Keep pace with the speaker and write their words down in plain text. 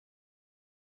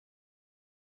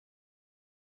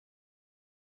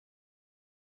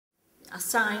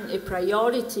assign a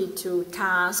priority to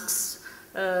tasks,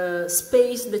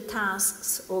 space the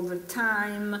tasks over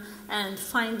time, and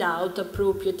find out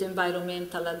appropriate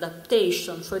environmental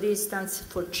adaptation. For instance,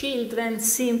 for children,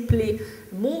 simply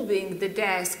moving the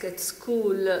desk at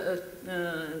school,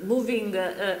 moving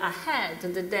ahead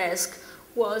the desk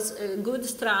was a good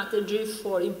strategy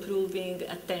for improving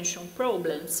attention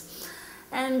problems.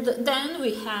 And then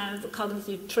we have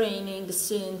cognitive training,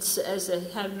 since, as I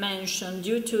have mentioned,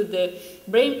 due to the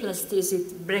brain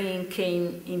plasticity, brain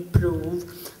can improve.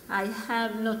 I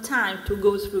have no time to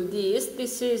go through this.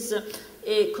 This is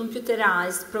a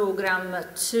computerized program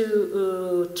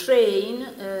to train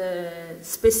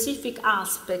specific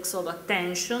aspects of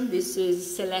attention. This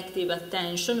is selective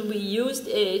attention. We used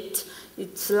it.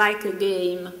 It's like a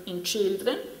game in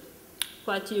children,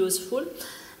 quite useful.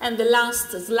 And the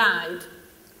last slide.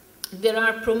 There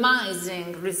are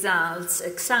promising results,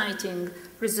 exciting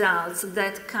results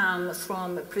that come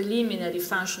from a preliminary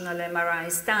functional MRI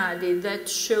study that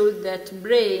showed that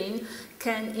brain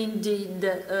can indeed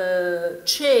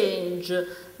change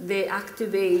the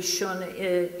activation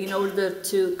in order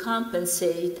to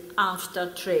compensate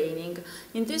after training.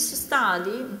 In this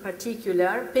study, in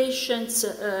particular, patients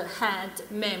had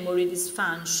memory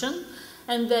dysfunction,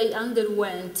 and they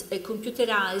underwent a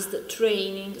computerized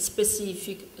training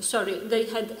they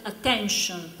had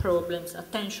attention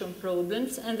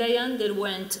problems, and they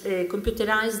underwent a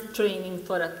computerized training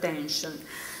for attention.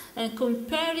 And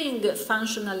comparing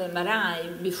functional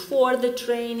MRI before the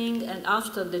training and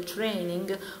after the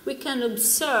training, we can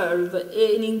observe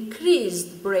an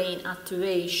increased brain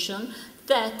activation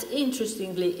that,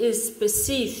 interestingly, is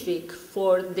specific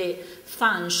for the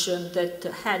function that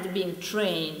had been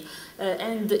trained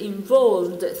and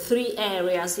involved 3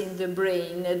 areas in the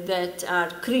brain that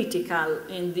are critical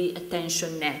in the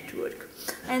attention network.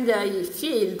 And I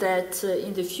feel that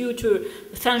in the future,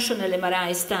 functional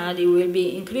MRI study will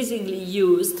be increasingly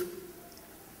used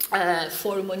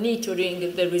for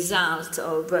monitoring the results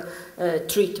of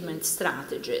treatment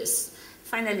strategies.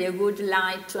 Finally, I would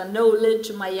like to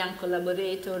acknowledge my young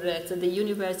collaborator at the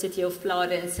University of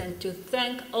Florence and to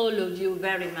thank all of you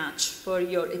very much for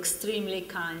your extremely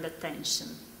kind attention.